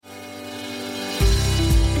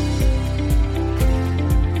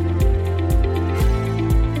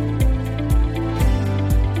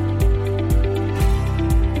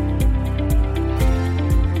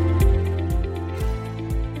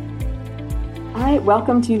right,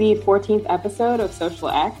 welcome to the 14th episode of Social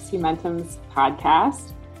X, Humentum's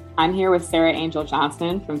podcast. I'm here with Sarah Angel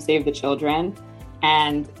Johnston from Save the Children,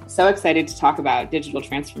 and so excited to talk about digital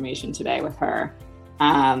transformation today with her.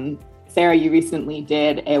 Sarah, you recently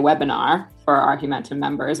did a webinar for our Humentum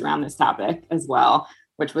members around this topic as well,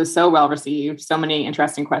 which was so well received, so many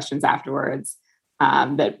interesting questions afterwards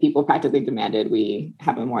that people practically demanded we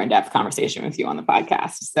have a more in-depth conversation with you on the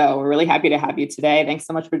podcast. So we're really happy to have you today. Thanks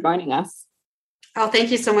so much for joining us. Oh,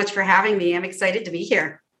 thank you so much for having me. I'm excited to be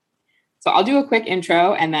here. So I'll do a quick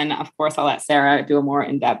intro, and then, of course, I'll let Sarah do a more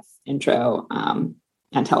in-depth intro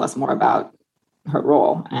and tell us more about her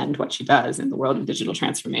role and what she does in the world of digital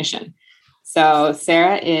transformation. So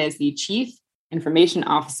Sarah is the Chief Information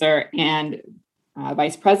Officer and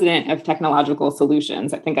Vice President of Technological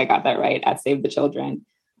Solutions. I think I got that right, at Save the Children,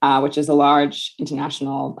 which is a large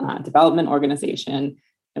international development organization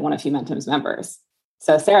and one of Humentum's members.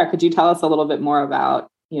 So Sarah, could you tell us a little bit more about,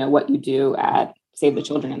 what you do at Save the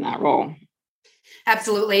Children in that role?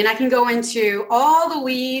 Absolutely. And I can go into all the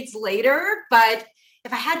weeds later, but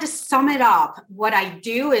if I had to sum it up, what I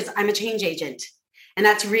do is I'm a change agent. And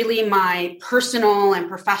that's really my personal and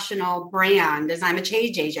professional brand, is I'm a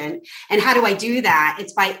change agent. And how do I do that?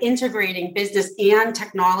 It's by integrating business and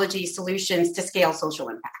technology solutions to scale social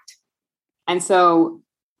impact. And so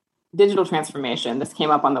digital transformation, this came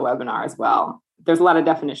up on the webinar as well. There's a lot of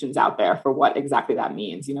definitions out there for what exactly that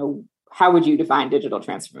means. How would you define digital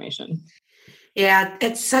transformation? Yeah,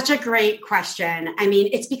 it's such a great question. I mean,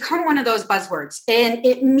 it's become one of those buzzwords, and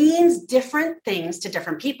it means different things to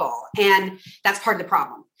different people. And that's part of the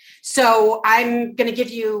problem. So I'm going to give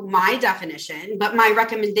you my definition, but my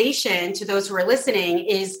recommendation to those who are listening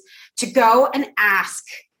is to go and ask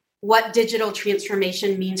what digital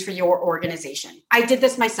transformation means for your organization. I did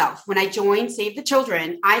this myself. When I joined Save the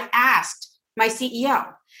Children, I asked my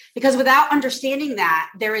CEO, because without understanding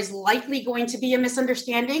that, there is likely going to be a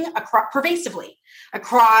misunderstanding pervasively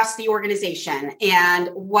across the organization and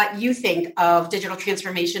what you think of digital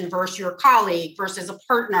transformation versus your colleague versus a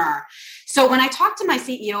partner. So when I talked to my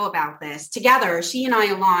CEO about this, together, she and I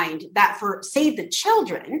aligned that for Save the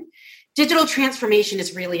Children, digital transformation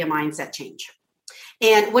is really a mindset change.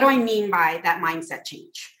 And what do I mean by that mindset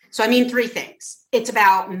change? So I mean three things. It's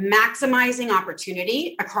about maximizing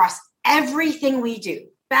opportunity across everything we do,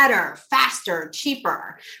 better, faster,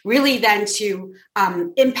 cheaper, really then to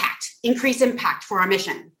increase impact for our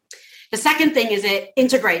mission. The second thing is it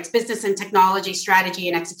integrates business and technology strategy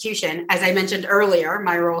and execution, as I mentioned earlier,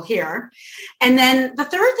 my role here. And then the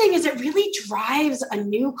third thing is it really drives a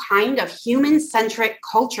new kind of human-centric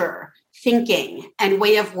culture, thinking, and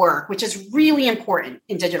way of work, which is really important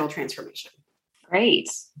in digital transformation. Great.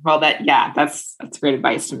 Well, that's great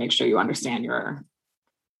advice to make sure you understand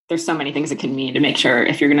there's so many things it can mean to make sure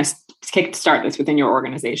if you're going to start this within your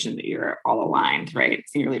organization that you're all aligned, right?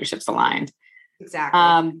 Senior leadership's aligned.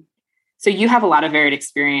 Exactly. So you have a lot of varied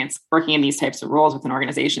experience working in these types of roles within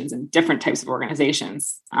organizations and different types of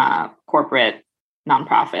organizations, corporate,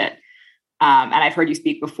 nonprofit. And I've heard you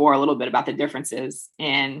speak before a little bit about the differences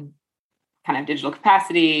in kind of digital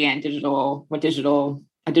capacity and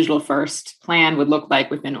a digital first plan would look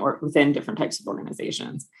like within different types of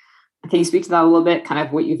organizations. Can you speak to that a little bit, kind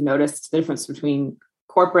of what you've noticed, the difference between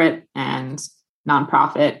corporate and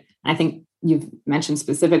nonprofit? And I think you've mentioned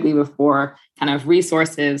specifically before kind of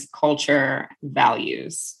resources, culture,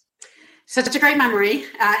 values. Such a great memory.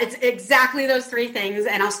 It's exactly those three things.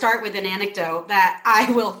 And I'll start with an anecdote that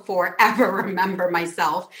I will forever remember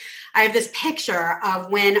myself. I have this picture of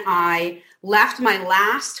when I left my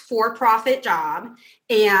last for-profit job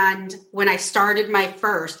and when I started my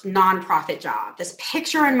first nonprofit job. This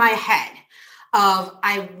picture in my head of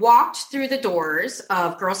I walked through the doors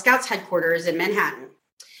of Girl Scouts headquarters in Manhattan.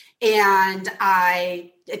 And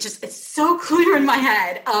it's so clear in my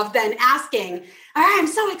head of then asking, all right, I'm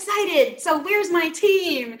so excited. So where's my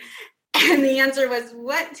team? And the answer was,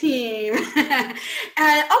 what team?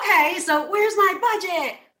 Okay, so where's my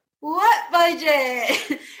budget? What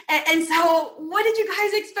budget? And so what did you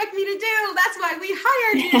guys expect me to do? That's why we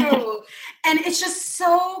hired you. And it's just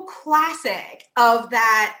so classic of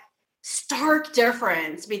that stark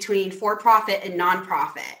difference between for-profit and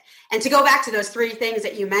nonprofit. And to go back to those three things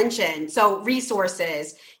that you mentioned, so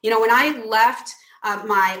resources, when I left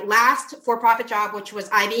my last for-profit job, which was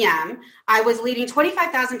IBM, I was leading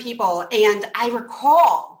 25,000 people. And I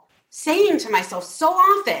recall saying to myself so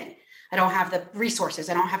often, I don't have the resources,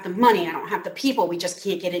 I don't have the money, I don't have the people, we just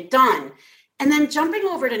can't get it done. And then jumping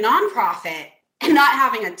over to nonprofit and not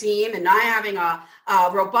having a team and not having a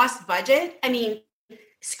robust budget, I mean,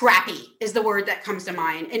 Scrappy is the word that comes to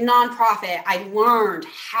mind. In nonprofit, I learned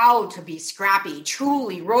how to be scrappy,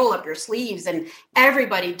 truly roll up your sleeves, and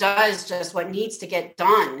everybody does just what needs to get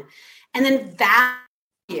done. And then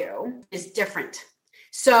value is different.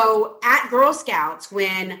 So at Girl Scouts,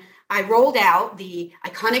 when I rolled out the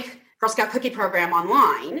iconic Girl Scout cookie program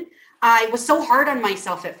online, I was so hard on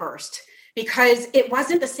myself at first because it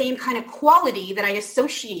wasn't the same kind of quality that I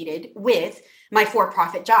associated with my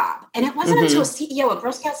for-profit job. And it wasn't until a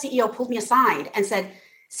Girl Scout CEO pulled me aside and said,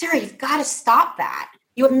 Sarah, you've got to stop that.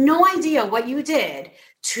 You have no idea what you did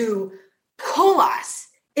to pull us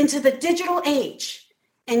into the digital age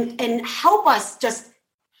and help us just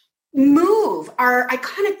move our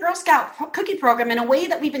iconic Girl Scout cookie program in a way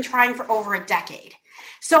that we've been trying for over a decade.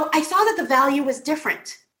 So I saw that the value was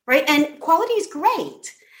different, right? And quality is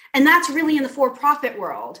great. And that's really in the for-profit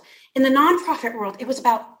world. In the nonprofit world, it was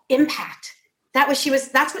about impact. That's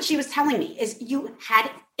what she was telling me, is you had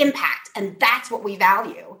impact, and that's what we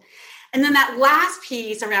value. And then that last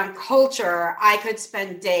piece around culture, I could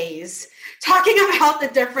spend days talking about the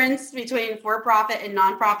difference between for-profit and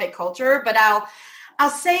nonprofit culture, but I'll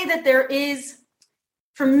say that there is,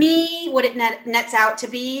 for me, what it nets out to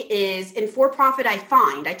be is in for-profit, I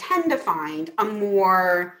tend to find a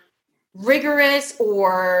more rigorous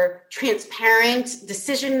or transparent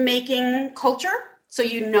decision-making culture. So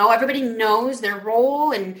everybody knows their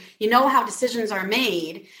role and how decisions are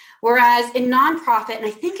made. Whereas in nonprofit, and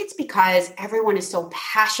I think it's because everyone is so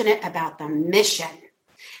passionate about the mission,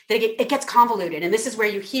 that it gets convoluted. And this is where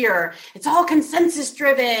you hear it's all consensus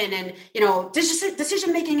driven and,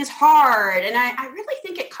 decision making is hard. And I really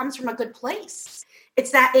think it comes from a good place.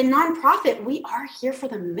 It's that in nonprofit, we are here for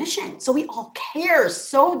the mission. So we all care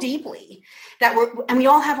so deeply that we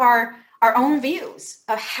all have our own views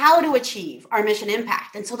of how to achieve our mission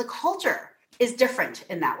impact. And so the culture is different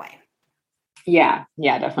in that way. Yeah,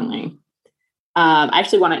 definitely.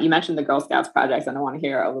 You mentioned the Girl Scouts project, and I want to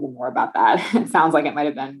hear a little more about that. It sounds like it might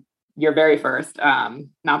have been your very first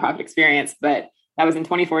nonprofit experience, but that was in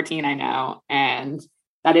 2014, I know. And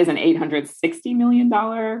that is an $860 million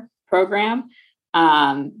program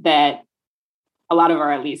that a lot of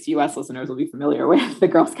our, at least US listeners, will be familiar with the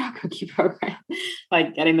Girl Scout cookie program,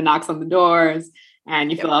 like getting the knocks on the doors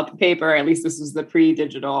and you fill out the paper. At least this was the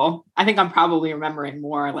pre-digital. I think I'm probably remembering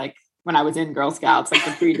more like when I was in Girl Scouts, like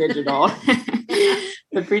the pre-digital,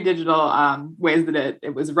 ways that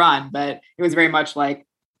it was run. But it was very much like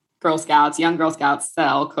young Girl Scouts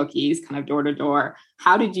sell cookies kind of door to door.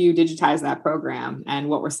 How did you digitize that program? And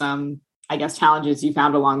what were some, I guess, challenges you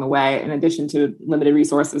found along the way, in addition to limited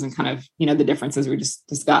resources and kind of, the differences we just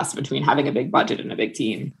discussed between having a big budget and a big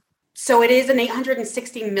team? So it is an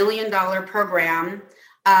 $860 million program,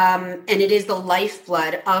 and it is the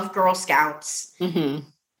lifeblood of Girl Scouts. Mm-hmm.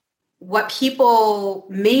 What people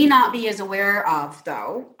may not be as aware of,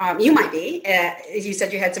 though, you might be, as you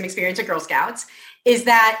said you had some experience at Girl Scouts, is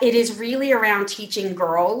that it is really around teaching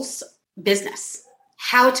girls business,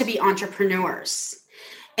 how to be entrepreneurs.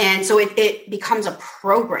 And so it becomes a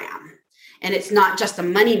program, and it's not just a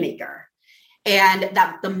moneymaker. And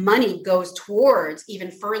that the money goes towards even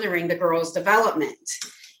furthering the girls' development.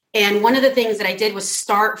 And one of the things that I did was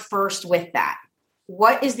start first with that.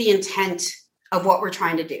 What is the intent of what we're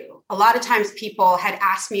trying to do? A lot of times people had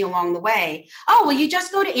asked me along the way, oh, well, you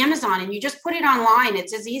just go to Amazon and you just put it online.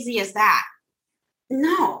 It's as easy as that.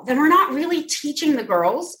 No, then we're not really teaching the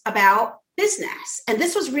girls about business. And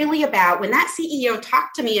this was really about, when that CEO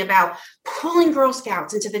talked to me about pulling Girl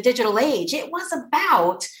Scouts into the digital age, it was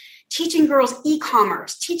about teaching girls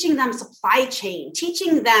e-commerce, teaching them supply chain,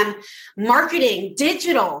 teaching them marketing,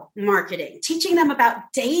 digital marketing, teaching them about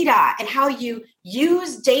data and how you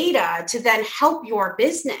use data to then help your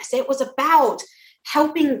business. It was about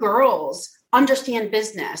helping girls understand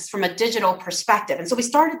business from a digital perspective. And so we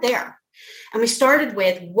started there. And we started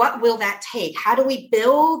with, what will that take? How do we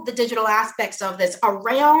build the digital aspects of this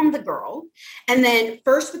around the girl? And then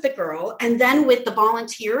first with the girl, and then with the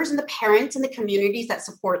volunteers and the parents and the communities that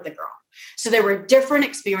support the girl. So there were different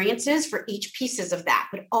experiences for each pieces of that,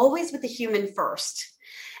 but always with the human first.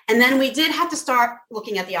 And then we did have to start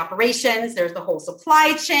looking at the operations. There's the whole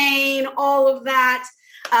supply chain, all of that.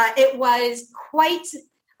 It was quite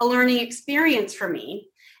a learning experience for me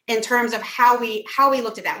in terms of how we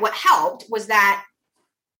looked at that. What helped was that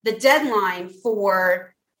the deadline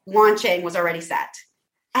for launching was already set.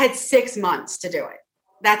 I had 6 months to do it.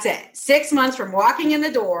 That's it. 6 months from walking in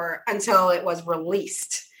the door until it was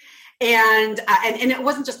released. And it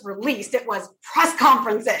wasn't just released, it was press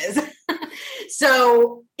conferences.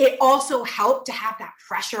 So it also helped to have that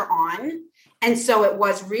pressure on. And so it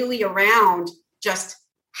was really around just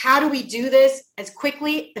How do we do this as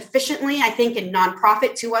quickly, efficiently? I think in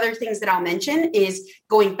nonprofit, two other things that I'll mention is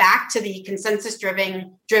going back to the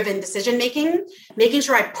consensus-driven decision making, making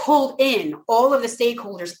sure I pulled in all of the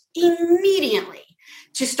stakeholders immediately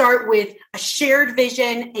to start with a shared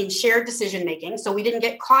vision and shared decision making, so we didn't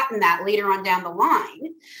get caught in that later on down the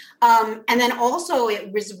line. And then also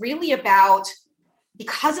it was really about,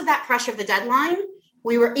 because of that pressure of the deadline,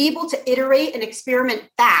 we were able to iterate and experiment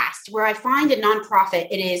fast, where I find in nonprofit,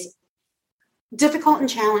 it is difficult and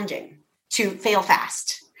challenging to fail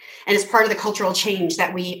fast. And it's part of the cultural change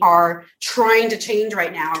that we are trying to change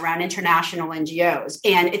right now around international NGOs.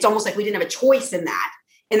 And it's almost like we didn't have a choice in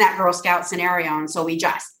that Girl Scout scenario. And so we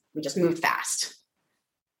just moved fast.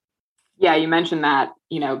 Yeah, you mentioned that,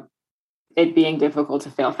 it being difficult to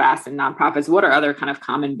fail fast in nonprofits. What are other kind of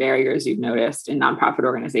common barriers you've noticed in nonprofit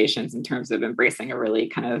organizations in terms of embracing a really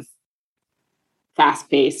kind of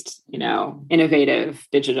fast-paced, innovative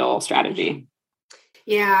digital strategy?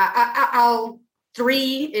 Yeah,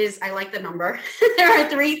 three is, I like the number. There are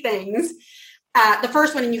three things. The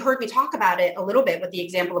first one, and you heard me talk about it a little bit with the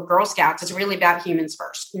example of Girl Scouts, is really about humans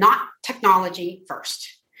first, not technology first.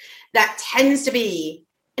 That tends to be,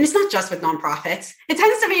 and it's not just with nonprofits, it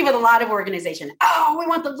tends to be with a lot of organizations. Oh, we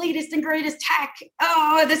want the latest and greatest tech.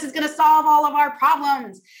 Oh, this is going to solve all of our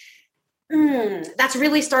problems. That's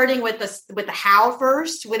really starting with the how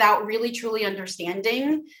first, without really truly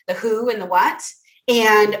understanding the who and the what.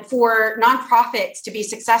 And for nonprofits to be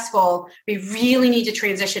successful, we really need to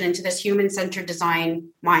transition into this human-centered design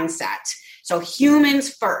mindset. So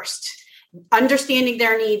humans first, understanding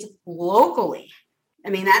their needs locally. I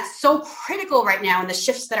mean, that's so critical right now in the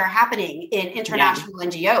shifts that are happening in international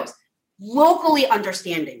NGOs. Locally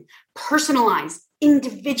understanding, personalized,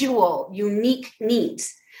 individual, unique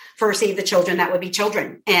needs for Save the Children, that would be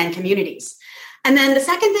children and communities. And then the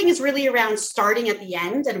second thing is really around starting at the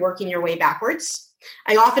end and working your way backwards.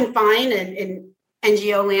 I often find in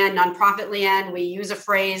NGO land, nonprofit land, we use a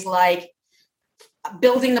phrase like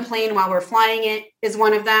building the plane while we're flying it is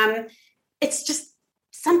one of them. It's just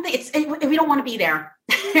something, we don't want to be there,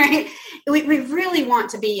 right? We really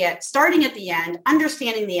want to be starting at the end,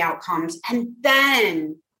 understanding the outcomes, and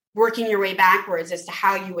then working your way backwards as to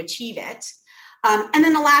how you achieve it. And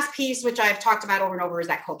then the last piece, which I've talked about over and over, is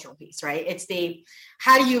that cultural piece, right? It's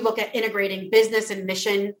how do you look at integrating business and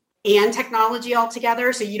mission and technology all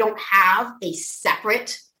together, so you don't have a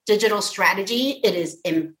separate digital strategy. It is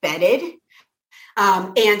embedded.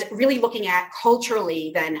 And really looking at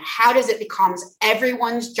culturally, then how does it becomes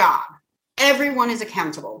everyone's job? Everyone is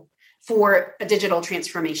accountable for a digital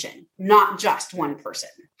transformation, not just one person.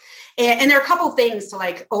 And there are a couple of things to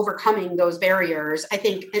like overcoming those barriers, I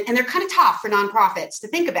think, and they're kind of tough for nonprofits to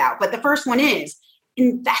think about. But the first one is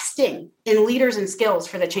investing in leaders and skills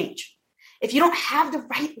for the change. If you don't have the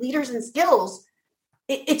right leaders and skills,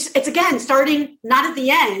 it's again, starting not at the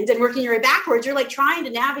end and working your way backwards. You're like trying to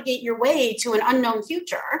navigate your way to an unknown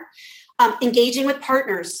future. Engaging with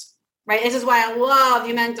partners, right? This is why I love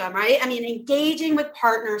Umentum, right? I mean, engaging with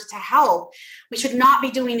partners to help. We should not be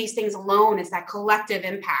doing these things alone. It's that collective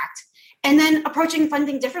impact. And then approaching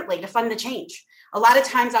funding differently to fund the change. A lot of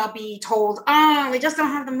times I'll be told, we just don't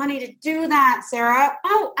have the money to do that, Sarah.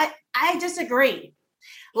 Oh, I disagree.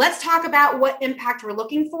 Let's talk about what impact we're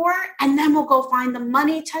looking for, and then we'll go find the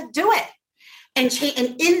money to do it. And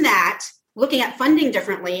in that, looking at funding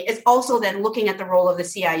differently is also then looking at the role of the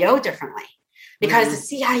CIO differently. Because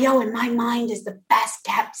the CIO, in my mind, is the best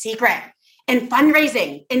kept secret in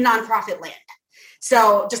fundraising in nonprofit land.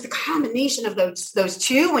 So just the combination of those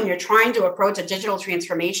two, when you're trying to approach a digital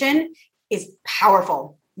transformation, is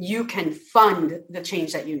powerful. You can fund the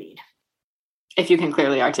change that you need. If you can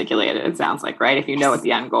clearly articulate it, it sounds like, right? If you know what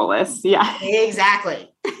the end goal is. Yeah, exactly.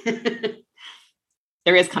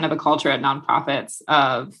 There is kind of a culture at nonprofits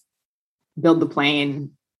of build the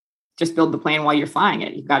plane, just build the plane while you're flying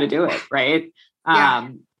it. You've got to do it, right? Yeah.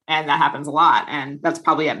 And that happens a lot. And that's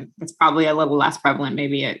probably a little less prevalent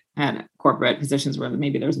maybe at corporate positions where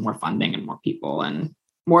maybe there's more funding and more people and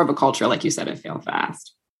more of a culture, like you said, of fail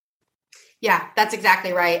fast. Yeah, that's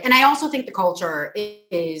exactly right. And I also think the culture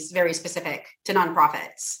is very specific to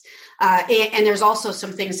nonprofits. And there's also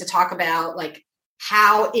some things to talk about, like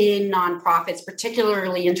how in nonprofits,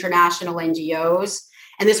 particularly international NGOs,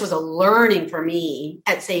 and this was a learning for me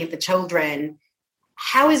at Save the Children,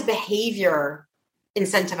 how is behavior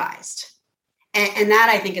incentivized? And that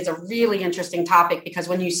I think is a really interesting topic, because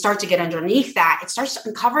when you start to get underneath that, it starts to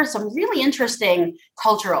uncover some really interesting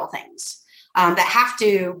cultural things that have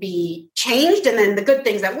to be changed, and then the good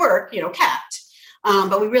things that work, kept.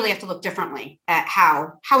 But we really have to look differently at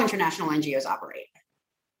how international NGOs operate.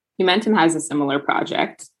 Humentum has a similar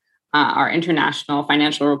project, our international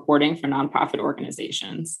financial reporting for nonprofit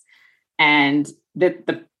organizations. And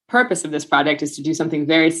the purpose of this project is to do something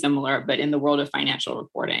very similar, but in the world of financial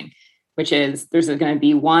reporting, which is there's going to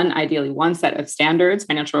be ideally one set of standards,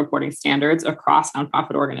 financial reporting standards across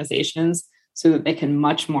nonprofit organizations so that they can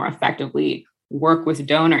much more effectively work with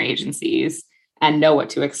donor agencies and know what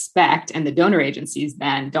to expect. And the donor agencies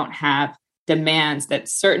then don't have demands that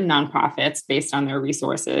certain nonprofits, based on their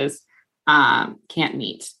resources, can't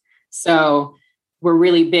meet. So we're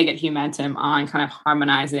really big at Humentum on kind of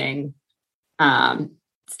harmonizing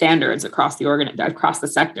standards across the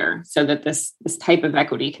sector so that this type of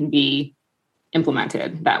equity can be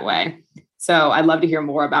implemented that way. So I'd love to hear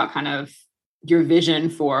more about kind of your vision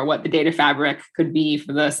for what the data fabric could be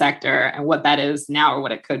for the sector and what that is now or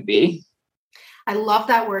what it could be. I love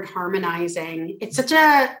that word, harmonizing. It's such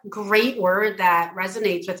a great word that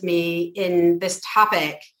resonates with me in this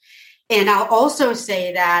topic. And I'll also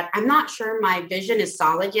say that I'm not sure my vision is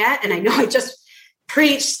solid yet. And I know I just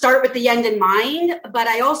start with the end in mind, but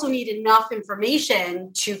I also need enough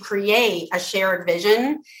information to create a shared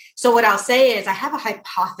vision. So what I'll say is I have a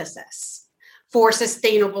hypothesis for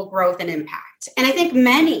sustainable growth and impact. And I think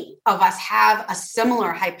many of us have a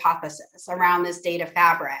similar hypothesis around this data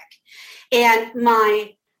fabric. And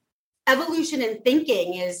my evolution in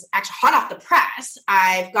thinking is actually hot off the press.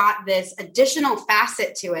 I've got this additional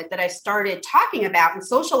facet to it that I started talking about and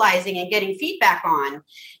socializing and getting feedback on,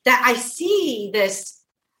 that I see this,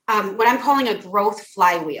 what I'm calling a growth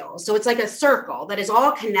flywheel. So it's like a circle that is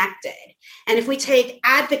all connected. And if we take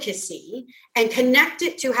advocacy and connect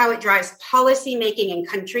it to how it drives policy making in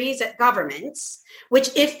countries at governments, which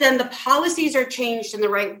if then the policies are changed in the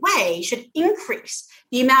right way, should increase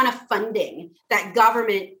the amount of funding that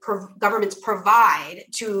governments provide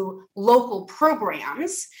to local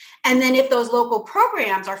programs. And then if those local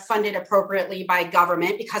programs are funded appropriately by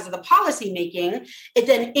government because of the policy making, it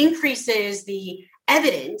then increases the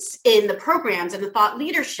evidence in the programs and the thought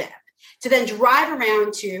leadership to then drive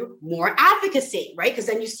around to more advocacy, right? Because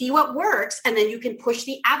then you see what works and then you can push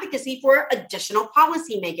the advocacy for additional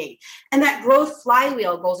policy making. And that growth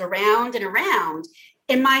flywheel goes around and around.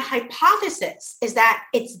 And my hypothesis is that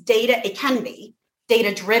it's data, it can be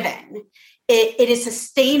data driven. It is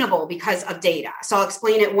sustainable because of data. So I'll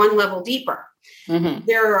explain it one level deeper. Mm-hmm.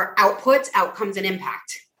 There are outputs, outcomes, and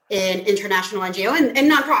impact in international NGO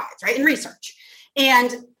and nonprofits, right? In research.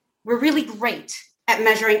 And we're really great at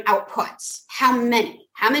measuring outputs. How many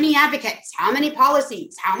advocates, how many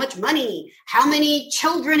policies, how much money, how many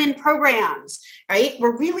children in programs, right?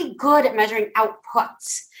 We're really good at measuring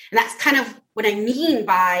outputs. And that's kind of what I mean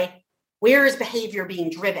by where is behavior being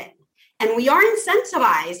driven. And we are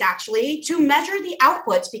incentivized actually to measure the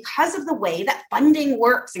outputs because of the way that funding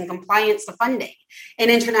works and compliance to funding in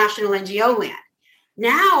international NGO land.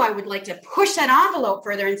 Now I would like to push that envelope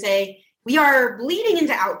further and say, we are bleeding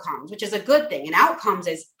into outcomes, which is a good thing. And outcomes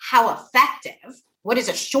is how effective, what is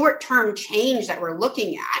a short-term change that we're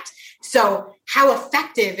looking at? So how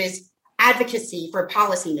effective is advocacy for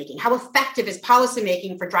policymaking? How effective is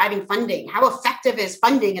policymaking for driving funding? How effective is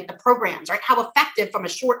funding at the programs, right? How effective from a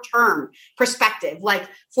short-term perspective? Like,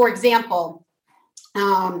 for example,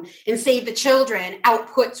 in Save the Children,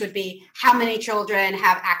 outputs would be how many children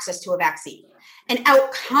have access to a vaccine. An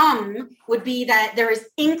outcome would be that there is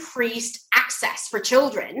increased access for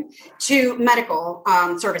children to medical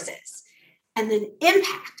services. And then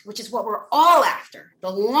impact, which is what we're all after, the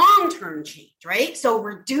long-term change, right? So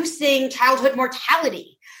reducing childhood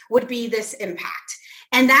mortality would be this impact.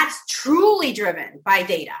 And that's truly driven by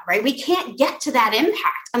data, right? We can't get to that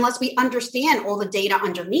impact unless we understand all the data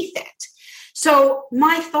underneath it. So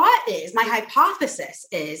my hypothesis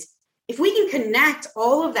is, if we can connect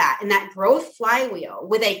all of that in that growth flywheel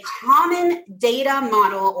with a common data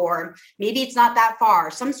model, or maybe it's not that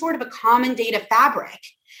far, some sort of a common data fabric,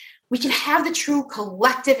 we can have the true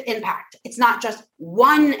collective impact. It's not just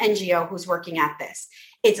one NGO who's working at this.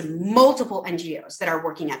 It's multiple NGOs that are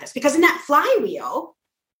working at this. Because in that flywheel,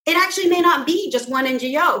 it actually may not be just one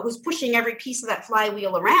NGO who's pushing every piece of that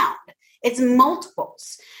flywheel around. It's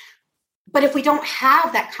multiples. But if we don't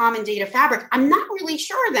have that common data fabric, I'm not really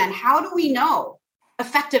sure then, how do we know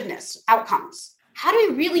effectiveness outcomes? How do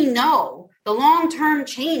we really know the long-term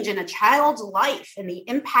change in a child's life and the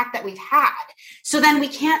impact that we've had? So then we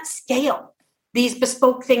can't scale these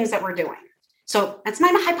bespoke things that we're doing. So that's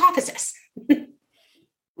my hypothesis.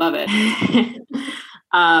 Love it.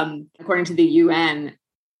 According to the UN,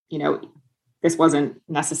 this wasn't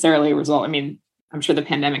necessarily a result. I mean, I'm sure the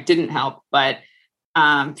pandemic didn't help, but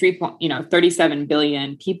 37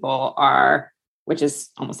 billion people which is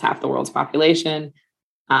almost half the world's population,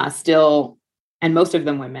 still, and most of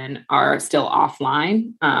them women, are still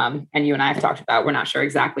offline. And you and I have talked about, we're not sure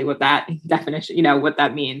exactly what that definition, what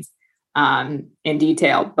that means in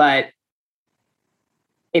detail, but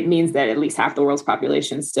it means that at least half the world's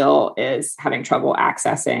population still is having trouble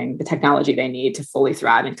accessing the technology they need to fully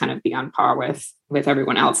thrive and kind of be on par with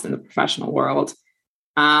everyone else in the professional world.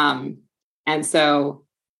 And so,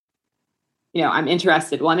 I'm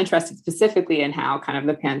interested specifically in how kind of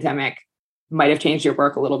the pandemic might have changed your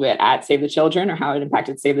work a little bit at Save the Children, or how it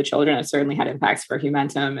impacted Save the Children. It certainly had impacts for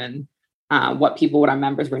Humentum and what our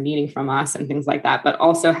members were needing from us and things like that, but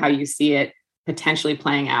also how you see it potentially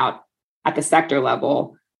playing out at the sector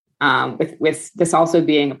level, with this also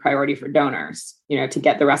being a priority for donors, to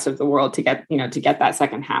get the rest of the world to get that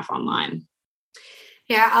second half online.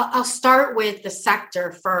 Yeah, I'll start with the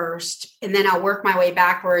sector first, and then I'll work my way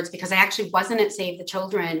backwards, because I actually wasn't at Save the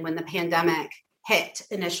Children when the pandemic hit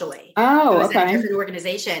initially. Oh, I was at okay. a different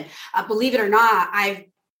organization. Believe it or not, I've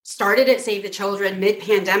started at Save the Children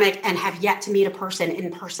mid-pandemic and have yet to meet a person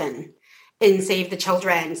in person in Save the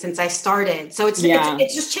Children since I started. So it's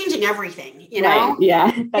just changing everying, know? Right.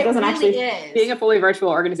 Yeah. That doesn't really actually, being a fully virtual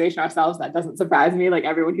organization ourselves, that doesn't surprise me. Like,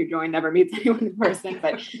 everyone who joined never meets anyone in person,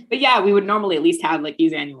 but yeah, we would normally at least have like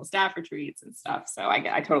these annual staff retreats and stuff. So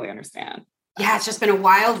I totally understand. Yeah, it's just been a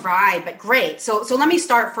wild ride, but great. So let me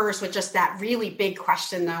start first with just that really big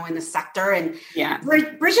question though in the sector. And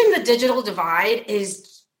bridging the digital divide is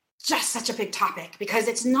just such a big topic, because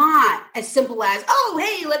it's not as simple as, oh,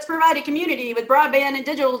 hey, let's provide a community with broadband and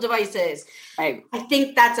digital devices. Right. I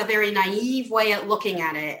think that's a very naive way of looking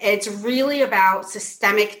at it. It's really about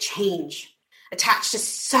systemic change attached to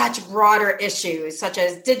such broader issues, such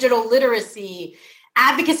as digital literacy,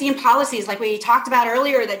 advocacy, and policies like we talked about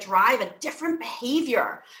earlier that drive a different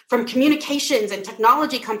behavior from communications and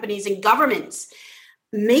technology companies and governments,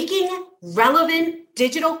 making relevant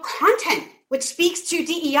digital content, which speaks to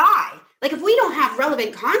DEI. Like, if we don't have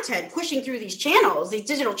relevant content pushing through these channels, these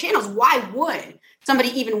digital channels, why would somebody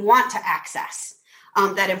even want to access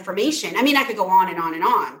that information? I mean, I could go on and on and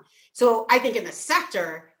on. So I think in the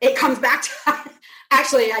sector, it comes back to,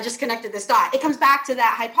 actually, I just connected this dot. It comes back to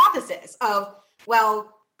that hypothesis of,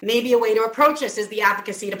 well, maybe a way to approach this is the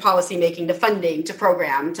advocacy to policymaking, to funding, to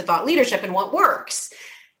program, to thought leadership, and what works.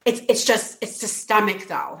 It's systemic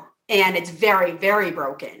though, and it's very, very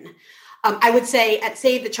broken. I would say at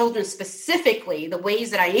Save the Children specifically, the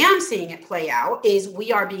ways that I am seeing it play out is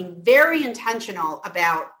we are being very intentional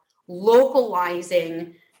about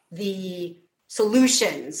localizing the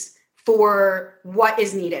solutions for what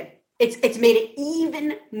is needed. It's made it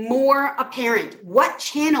even more apparent. What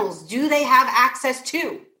channels do they have access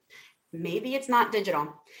to? Maybe it's not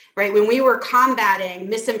digital, right? When we were combating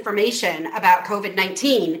misinformation about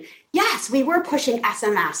COVID-19, yes, we were pushing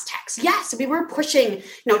SMS texts. Yes, we were pushing,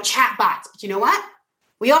 chat bots. But you know what?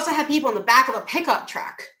 We also have people in the back of a pickup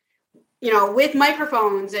truck, with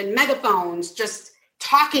microphones and megaphones, just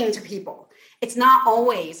talking to people. It's not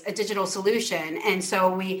always a digital solution. And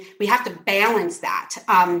so we have to balance that.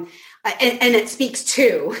 And it speaks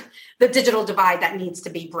to the digital divide that needs to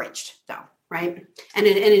be bridged, though, right? And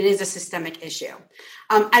it is a systemic issue.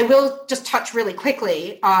 I will just touch really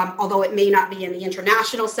quickly, although it may not be in the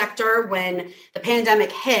international sector. When the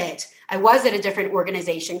pandemic hit, I was at a different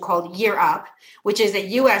organization called Year Up, which is a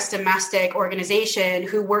U.S. domestic organization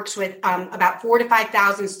who works with about 4,000 to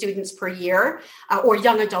 5,000 students per year, or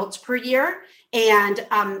young adults per year. And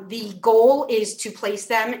the goal is to place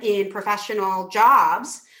them in professional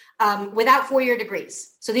jobs without four-year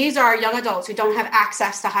degrees. So these are young adults who don't have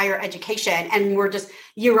access to higher education. And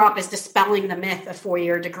Year Up is dispelling the myth of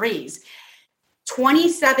four-year degrees.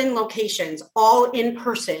 27 locations, all in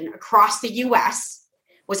person across the US,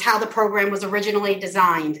 was how the program was originally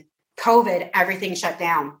designed. COVID, everything shut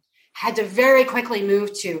down. Had to very quickly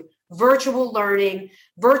move to virtual learning,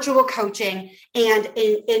 virtual coaching. And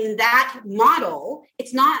in that model,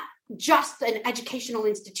 it's not just an educational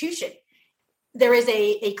institution. There is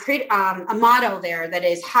a motto there that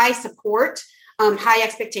is high support, high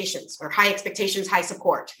expectations, or high expectations, high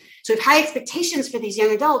support. So we have high expectations for these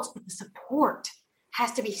young adults, but the support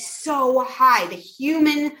has to be so high, the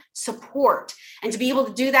human support. And to be able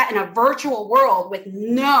to do that in a virtual world with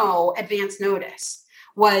no advance notice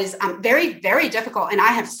was very, very difficult. And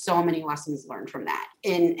I have so many lessons learned from that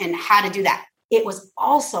in how to do that. It was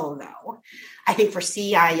also, though, I think for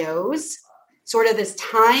CIOs, sort of this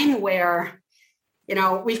time where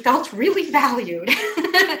we felt really valued.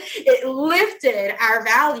 It lifted our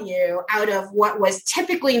value out of what was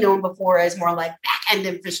typically known before as more like back-end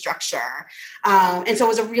infrastructure. And so it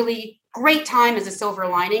was a really great time as a silver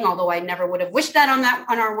lining, although I never would have wished that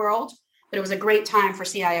on our world. but it was a great time for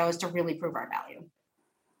CIOs to really prove our value.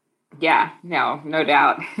 Yeah, no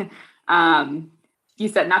doubt. You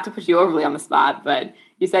said, not to put you overly on the spot, but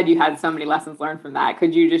you said you had so many lessons learned from that.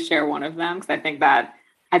 Could you just share one of them? Because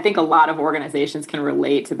I think a lot of organizations can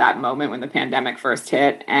relate to that moment when the pandemic first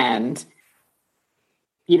hit. And,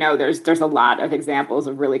 there's a lot of examples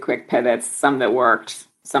of really quick pivots, some that worked,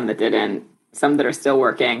 some that didn't, some that are still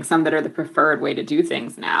working, some that are the preferred way to do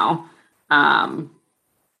things now. And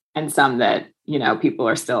some that, people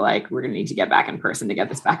are still like, we're going to need to get back in person to get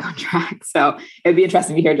this back on track. So it'd be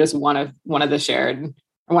interesting to hear just one of the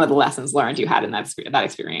lessons learned you had in that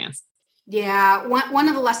experience. Yeah. One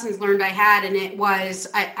of the lessons learned I had, and it was,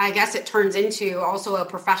 I guess it turns into also a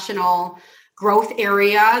professional growth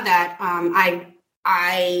area that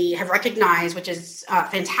I have recognized, which is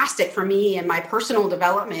fantastic for me and my personal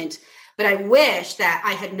development. But I wish that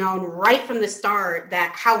I had known right from the start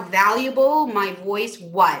that how valuable my voice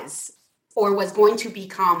was or was going to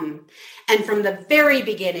become. And from the very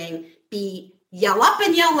beginning, be yell up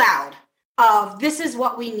and yell loud of this is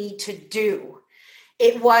what we need to do.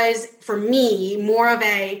 It was, for me, more of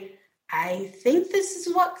I think this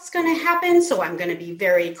is what's going to happen. So I'm going to be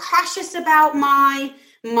very cautious about my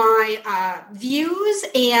views.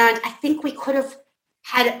 And I think we could have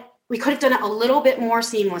done it a little bit more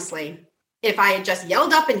seamlessly if I had just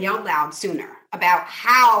yelled up and yelled loud sooner about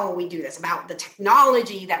how we do this, about the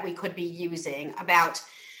technology that we could be using, about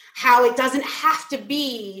how it doesn't have to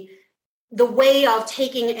be the way of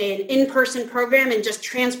taking an in-person program and just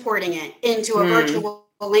transporting it into a virtual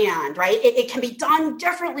land, right? It can be done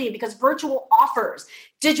differently because virtual offers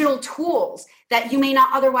digital tools that you may not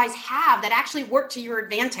otherwise have that actually work to your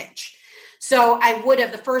advantage. So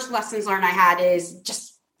the first lessons learned I had is just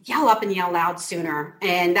yell up and yell loud sooner.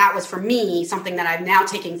 And that was, for me, something that I'm now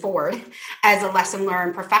taking forward as a lesson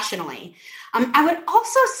learned professionally. I would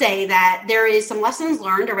also say that there is some lessons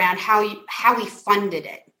learned around how we funded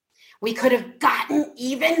it. We could have gotten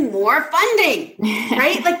even more funding,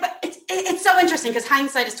 right? But it's so interesting because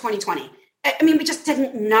hindsight is 2020. I mean, we just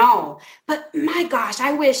didn't know. But my gosh,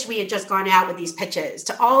 I wish we had just gone out with these pitches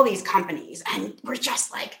to all these companies and we're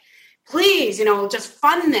just like, please, just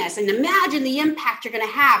fund this and imagine the impact you're going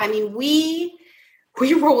to have. I mean, we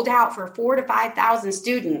rolled out for 4,000 to 5,000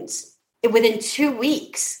 students within 2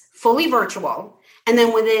 weeks, fully virtual. And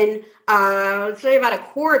then within, say about a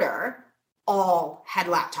quarter, all had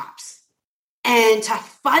laptops. And to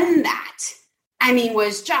fund that,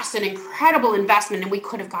 was just an incredible investment. And we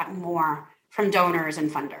could have gotten more from donors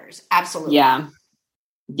and funders. Absolutely.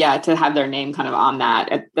 Yeah, to have their name kind of on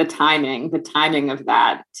that, the timing of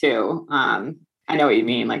that too. I know what you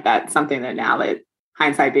mean. Like that's something that now that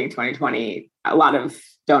hindsight being 2020, a lot of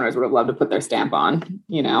donors would have loved to put their stamp on,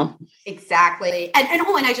 Exactly. And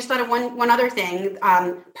I just thought of one other thing,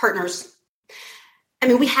 partners.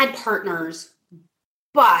 We had partners,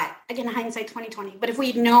 but again, hindsight 2020, but if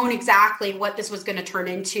we'd known exactly what this was going to turn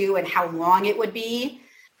into and how long it would be,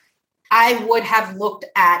 I would have looked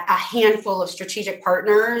at a handful of strategic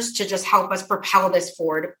partners to just help us propel this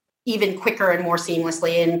forward even quicker and more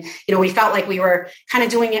seamlessly. And, we felt like we were kind of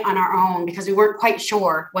doing it on our own because we weren't quite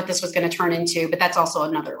sure what this was going to turn into, but that's also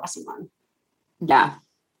another lesson learned. Yeah,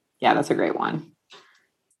 that's a great one.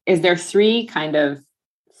 Is there 3 kind of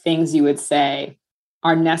things you would say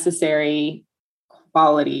are necessary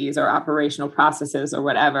qualities or operational processes or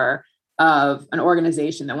whatever of an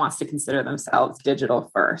organization that wants to consider themselves digital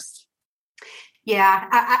first? Yeah,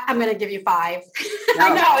 I'm going to give you 5.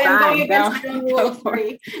 I know, I'm going against my own rule of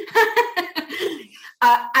 3.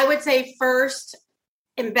 I would say first,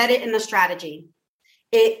 embed it in the strategy.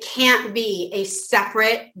 It can't be a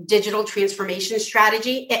separate digital transformation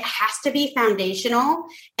strategy. It has to be foundational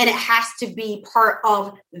and it has to be part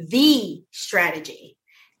of the strategy.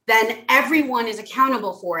 Then everyone is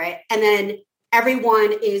accountable for it. And then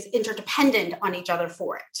everyone is interdependent on each other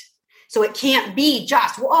for it. So it can't be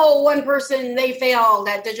just, one person, they failed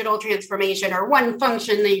at digital transformation or one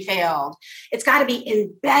function they failed. It's got to be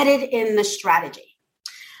embedded in the strategy.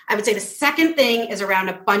 I would say the second thing is around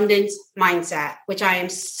abundance mindset, which I am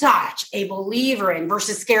such a believer in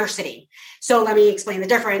versus scarcity. So let me explain the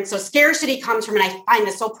difference. So scarcity comes from, and I find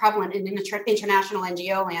this so prevalent in international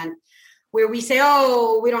NGO land, where we say,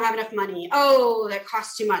 we don't have enough money. That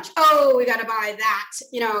costs too much. We got to buy that.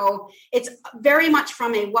 It's very much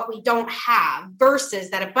from a what we don't have versus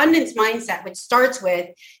that abundance mindset, which starts with,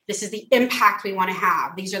 this is the impact we want to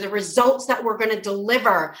have. These are the results that we're going to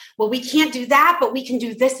deliver. Well, we can't do that, but we can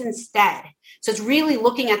do this instead. So it's really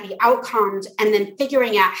looking at the outcomes and then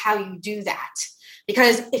figuring out how you do that.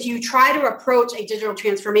 Because if you try to approach a digital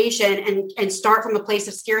transformation and start from a place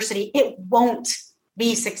of scarcity, it won't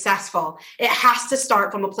be successful. It has to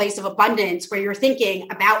start from a place of abundance where you're thinking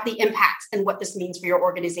about the impacts and what this means for your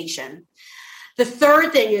organization. The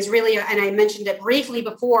third thing is really, and I mentioned it briefly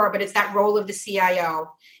before, but it's that role of the CIO.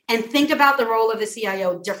 And think about the role of the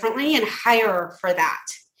CIO differently and hire for that.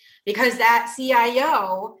 Because that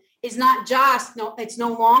CIO is not just, it's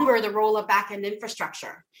no longer the role of back-end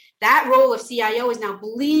infrastructure. That role of CIO is now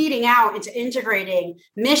bleeding out into integrating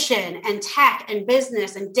mission and tech and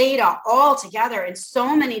business and data all together in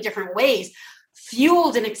so many different ways,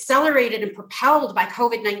 fueled and accelerated and propelled by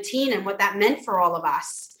COVID-19 and what that meant for all of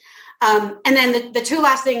us. And then the two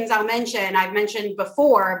last things I'll mention, I've mentioned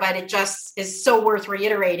before, but it just is so worth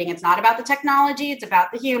reiterating. It's not about the technology, it's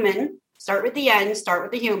about the human. Start with the end, start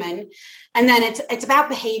with the human. And then it's about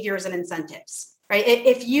behaviors and incentives, right?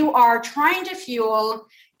 If you are trying to fuel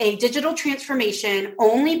a digital transformation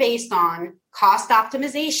only based on cost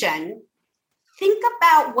optimization, think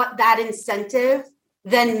about what that incentive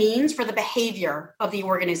then means for the behavior of the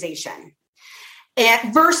organization.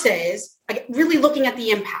 Versus really looking at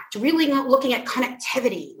the impact, really looking at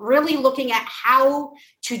connectivity, really looking at how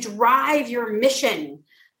to drive your mission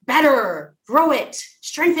better, grow it,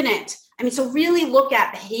 strengthen it. I mean, so really look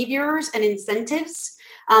at behaviors and incentives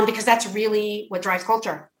because that's really what drives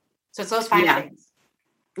culture. So it's those five things.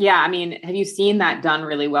 Yeah. I mean, have you seen that done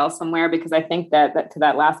really well somewhere? Because I think that to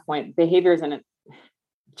that last point, behaviors and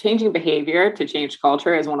changing behavior to change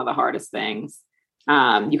culture is one of the hardest things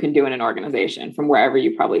you can do in an organization from wherever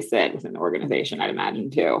you probably sit within the organization, I'd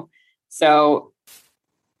imagine too. So,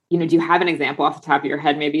 do you have an example off the top of your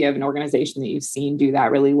head, maybe of an organization that you've seen do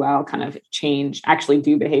that really well, kind of actually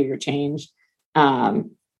do behavior change and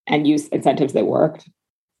use incentives that worked?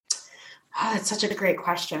 Oh, that's such a great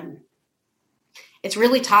question. It's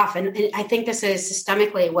really tough. And I think this is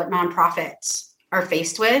systemically what nonprofits are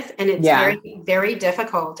faced with. And it's very, very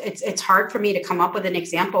difficult. It's hard for me to come up with an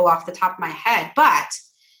example off the top of my head. But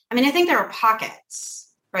I mean, I think there are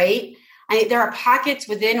pockets, right? There are pockets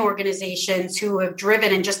within organizations who have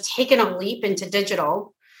driven and just taken a leap into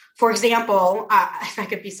digital. For example, if I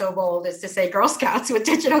could be so bold as to say Girl Scouts with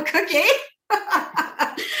digital cooking.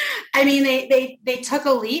 I mean, they took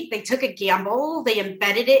a leap, they took a gamble, they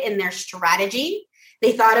embedded it in their strategy.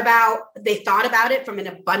 They thought about it from an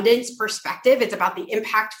abundance perspective. It's about the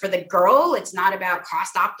impact for the girl. It's not about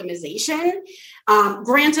cost optimization.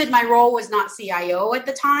 Granted, my role was not CIO at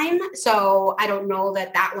the time, so I don't know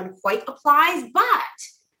that one quite applies, but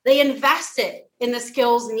they invested in the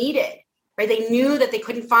skills needed, right? They knew that they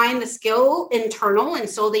couldn't find the skill internal, and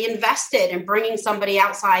so they invested in bringing somebody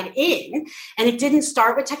outside in. And it didn't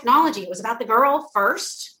start with technology. It was about the girl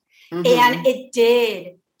first, and it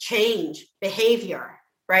did change behavior,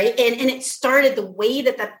 right? And it started, the way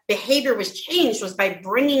that behavior was changed was by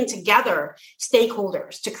bringing together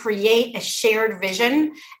stakeholders to create a shared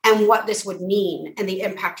vision and what this would mean and the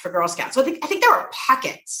impact for Girl Scouts. So I think there are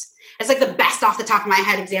pockets. It's like the best off the top of my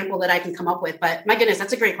head example that I can come up with, but my goodness,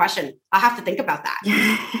 that's a great question. I'll have to think about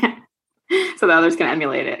that. So the others can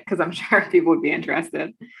emulate it, because I'm sure people would be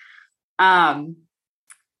interested.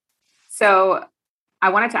 So I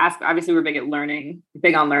wanted to ask, obviously we're big on learning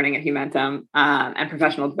at Humentum and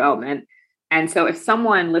professional development. And so if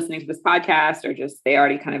someone listening to this podcast, or just they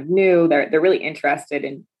already kind of knew, they're really interested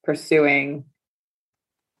in pursuing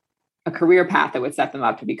a career path that would set them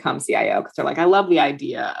up to become CIO, because they're like, I love the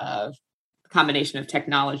idea of the combination of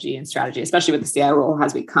technology and strategy, especially with the CIO role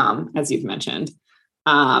has become, as you've mentioned.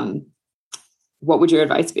 What would your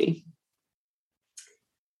advice be?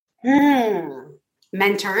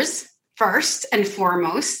 Mentors. First and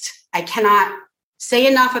foremost, I cannot say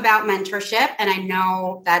enough about mentorship. And I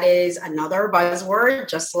know that is another buzzword,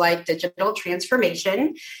 just like digital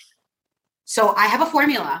transformation. So I have a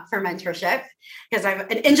formula for mentorship because I'm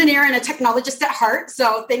an engineer and a technologist at heart.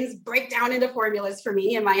 So things break down into formulas for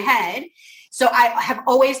me in my head. So I have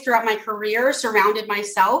always throughout my career surrounded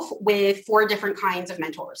myself with 4 different kinds of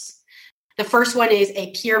mentors. The first one is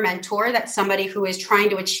a peer mentor. That's somebody who is trying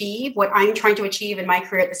to achieve what I'm trying to achieve in my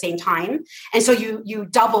career at the same time. And so you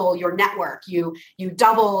double your network, you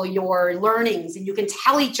double your learnings, and you can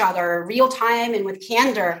tell each other real time and with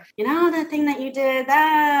candor, the thing that you did,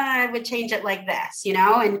 I would change it like this,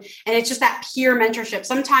 and it's just that peer mentorship.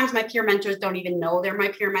 Sometimes my peer mentors don't even know they're my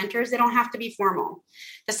peer mentors. They don't have to be formal.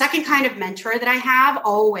 The second kind of mentor that I have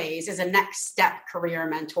always is a next step career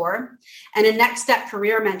mentor. And a next step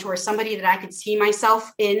career mentor is somebody that I could see myself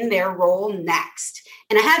in their role next.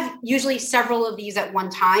 And I have usually several of these at one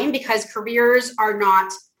time, because careers are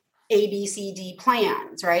not A, B, C, D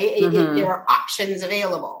plans, right? There are options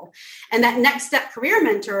available. And that next step career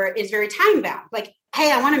mentor is very time bound. Like,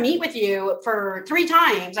 hey, I want to meet with you for 3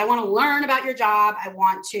 times. I want to learn about your job. I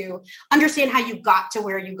want to understand how you got to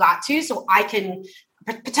where you got to so I can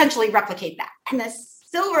potentially replicate that. And the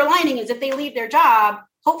silver lining is if they leave their job,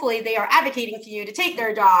 hopefully they are advocating for you to take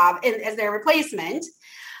their job as their replacement.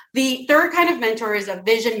 The third kind of mentor is a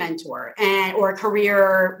vision mentor or a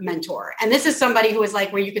career mentor. And this is somebody who is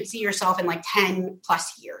like where you could see yourself in like 10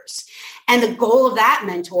 plus years. And the goal of that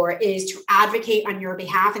mentor is to advocate on your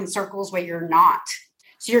behalf in circles where you're not.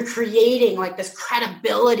 So you're creating like this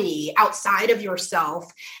credibility outside of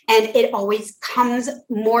yourself. And it always comes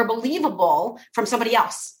more believable from somebody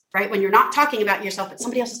else, right? When you're not talking about yourself, but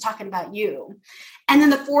somebody else is talking about you. And then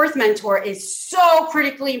the fourth mentor is so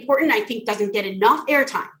critically important, I think doesn't get enough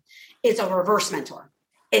airtime. Is a reverse mentor,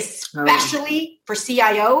 especially for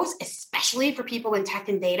CIOs, especially for people in tech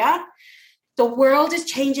and data. The world is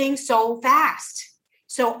changing so fast.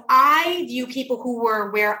 So I view people who were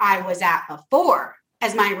where I was at before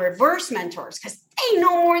as my reverse mentors because they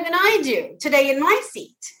know more than I do today in my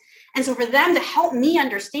seat. And so for them to help me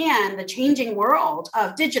understand the changing world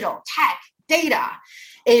of digital tech, data,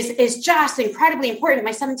 is just incredibly important.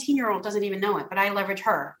 My 17-year-old doesn't even know it, but I leverage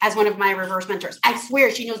her as one of my reverse mentors. I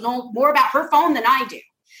swear she knows no more about her phone than I do.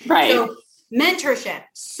 Right. So mentorship,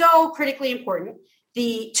 so critically important.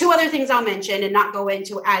 The 2 other things I'll mention and not go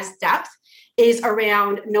into as depth is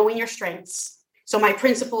around knowing your strengths. So my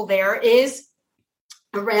principle there is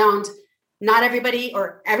around not everybody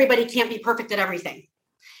or everybody can't be perfect at everything.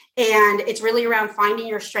 And it's really around finding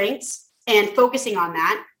your strengths and focusing on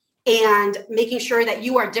that. And making sure that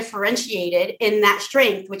you are differentiated in that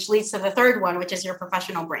strength, which leads to the third one, which is your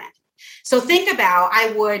professional brand. So think about,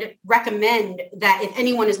 I would recommend that if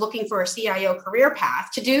anyone is looking for a CIO career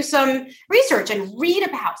path, to do some research and read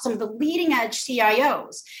about some of the leading edge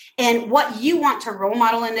CIOs and what you want to role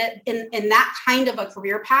model in that kind of a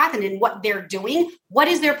career path and in what they're doing. What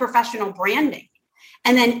is their professional branding?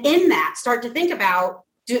 And then in that, start to think about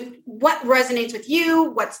what resonates with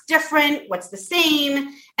you, what's different, what's the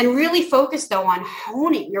same, and really focus though on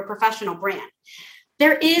honing your professional brand.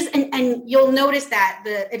 There is, and you'll notice that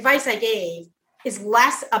the advice I gave is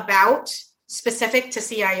less about specific to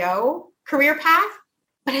CIO career path,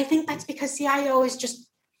 but I think that's because CIO is just,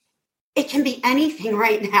 it can be anything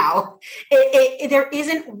right now. There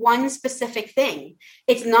isn't one specific thing.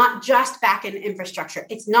 It's not just back-end infrastructure.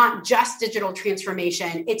 It's not just digital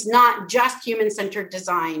transformation. It's not just human-centered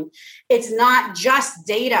design. It's not just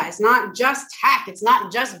data. It's not just tech. It's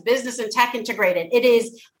not just business and tech integrated. It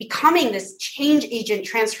is becoming this change agent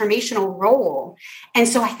transformational role. And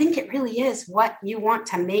so I think it really is what you want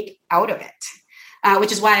to make out of it,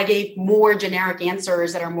 which is why I gave more generic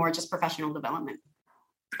answers that are more just professional development.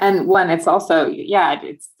 And one, it's also,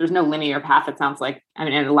 there's no linear path. It sounds like, I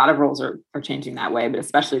mean, and a lot of roles are changing that way, but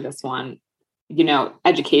especially this one,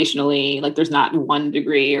 educationally, like there's not one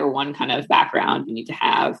degree or one kind of background you need to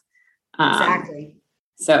have. Exactly.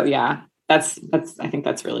 So yeah, that's, I think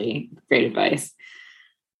that's really great advice.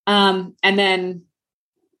 And then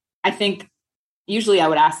I think usually I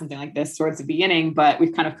would ask something like this towards the beginning, but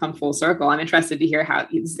we've kind of come full circle. I'm interested to hear how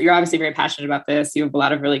you're obviously very passionate about this. You have a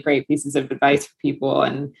lot of really great pieces of advice for people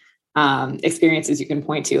and experiences you can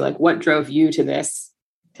point to. Like, what drove you to this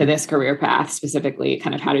career path specifically?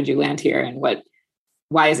 Kind of how did you land here, and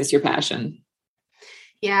why is this your passion?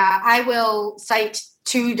 Yeah, I will cite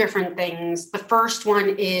 2 different things. The first one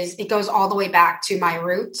is it goes all the way back to my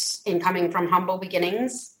roots in coming from humble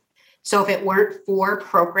beginnings. So if it weren't for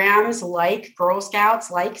programs like Girl Scouts,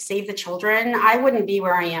 like Save the Children, I wouldn't be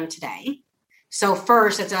where I am today. So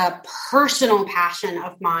first, it's a personal passion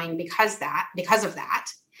of mine because of that.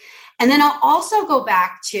 And then I'll also go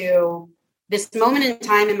back to this moment in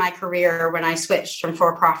time in my career when I switched from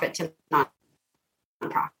for-profit to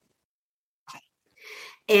nonprofit.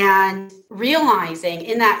 And realizing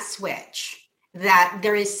in that switch that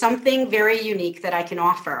there is something very unique that I can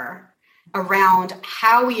offer around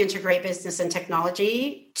how we integrate business and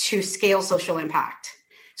technology to scale social impact.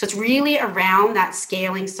 So it's really around that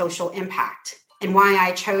scaling social impact and why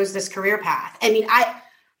I chose this career path. I mean,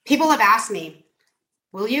 people have asked me,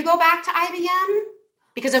 will you go back to IBM?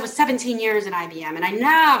 Because I was 17 years in IBM and I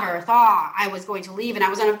never thought I was going to leave. And I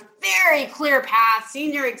was on a very clear path,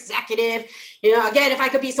 senior executive. Again, if I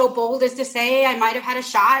could be so bold as to say, I might have had a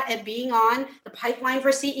shot at being on the pipeline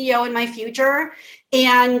for CEO in my future.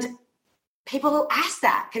 And people ask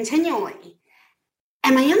that continually.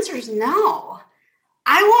 And my answer is no.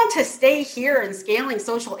 I want to stay here in scaling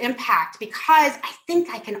social impact because I think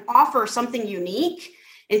I can offer something unique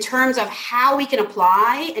in terms of how we can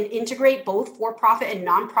apply and integrate both for-profit and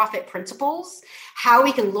nonprofit principles, how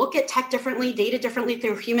we can look at tech differently, data differently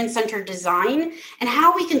through human-centered design, and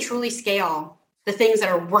how we can truly scale the things that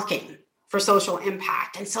are working for social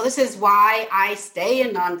impact. And so this is why I stay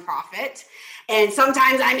in nonprofit. And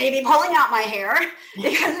sometimes I may be pulling out my hair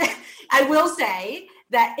because I will say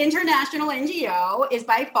that international NGO is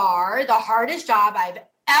by far the hardest job I've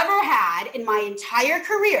ever had in my entire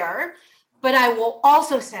career. But I will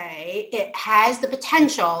also say it has the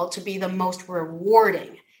potential to be the most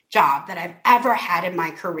rewarding job that I've ever had in my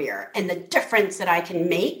career, and the difference that I can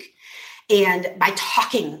make, and by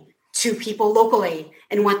talking to people locally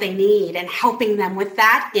and what they need and helping them with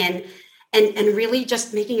that, and really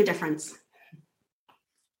just making a difference.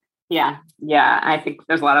 Yeah. I think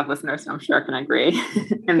there's a lot of listeners who I'm sure can agree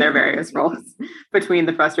in their various roles between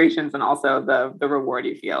the frustrations and also the reward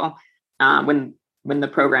you feel when the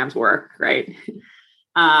programs work, right?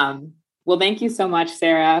 Well, thank you so much,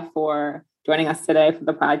 Sarah, for joining us today for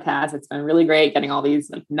the podcast. It's been really great getting all these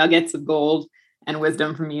nuggets of gold and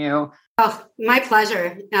wisdom from you. Oh, my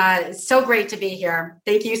pleasure. It's so great to be here.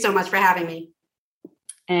 Thank you so much for having me.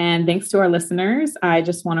 And thanks to our listeners. I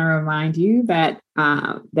just want to remind you that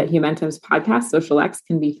Humentum's podcast, Social X,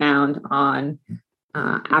 can be found on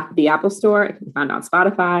the Apple Store. It can be found on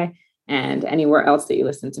Spotify and anywhere else that you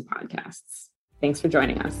listen to podcasts. Thanks for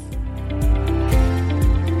joining us.